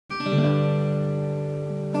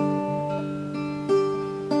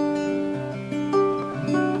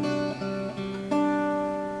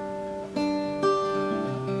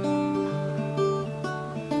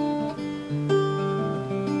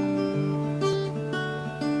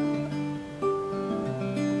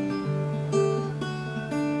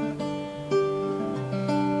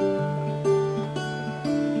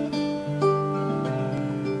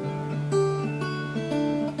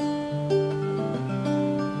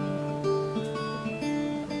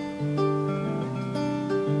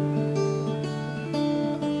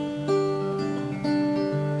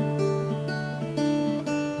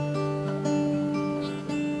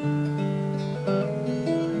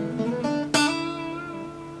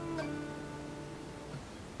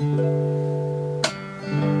Thank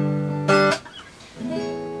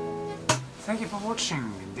you for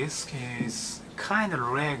watching. This is kind of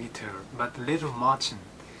rare guitar, but Little Merchant.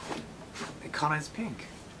 The color is pink.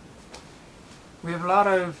 We have a lot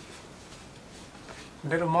of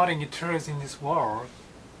little modern guitars in this world,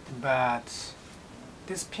 but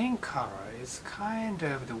this pink color is kind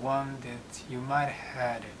of the one that you might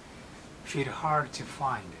have feel hard to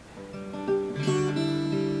find.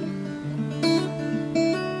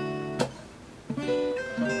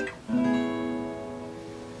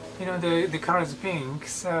 You know, the color is pink,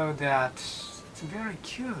 so that it's very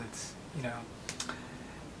cute. You know,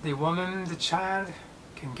 the woman, the child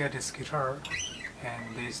can get this guitar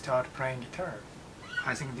and they start playing guitar.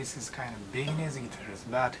 I think this is kind of beginner's guitars,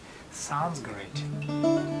 but sounds great.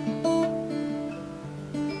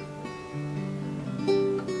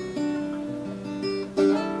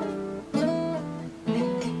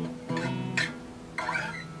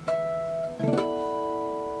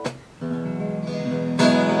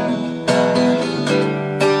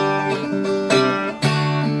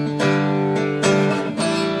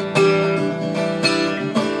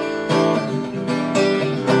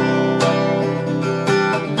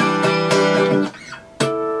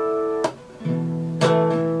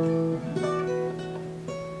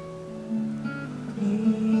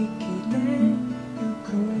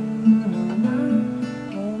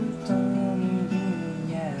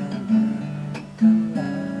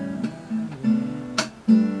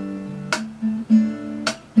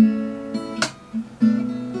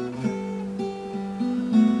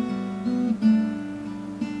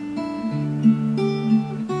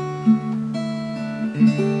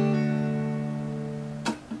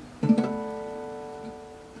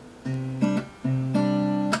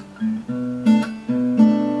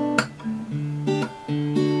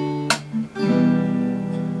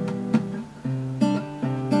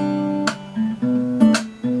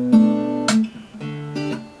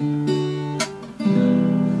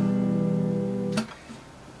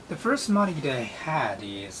 The first melody that I had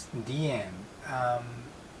is DM.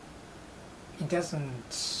 It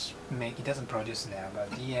doesn't produce now, but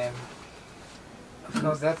DM, of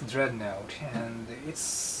course, that's Dreadnought, and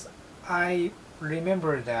I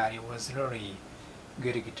remember that it was really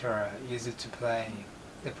good guitar, easy to play.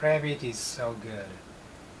 The private is so good,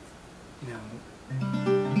 you know.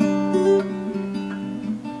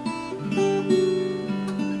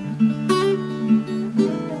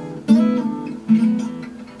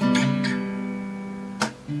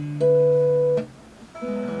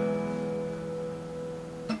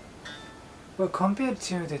 Well, compared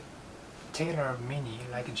to the Taylor Mini,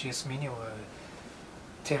 like GS Mini or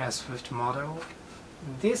Taylor Swift model,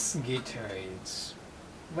 this guitar is,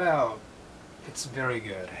 well, it's very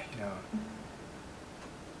good, you know.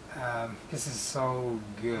 This is so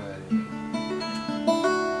good.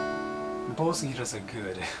 Both guitars are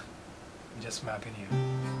good, just my opinion.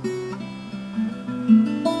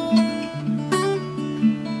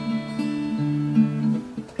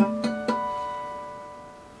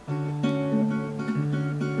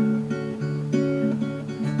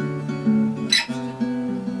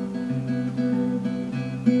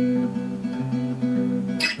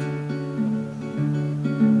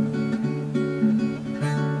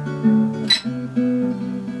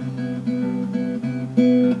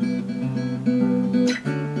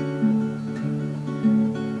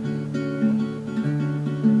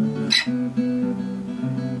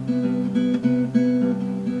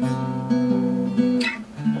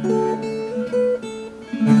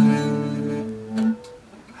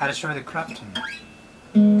 I'll show you the Clapton.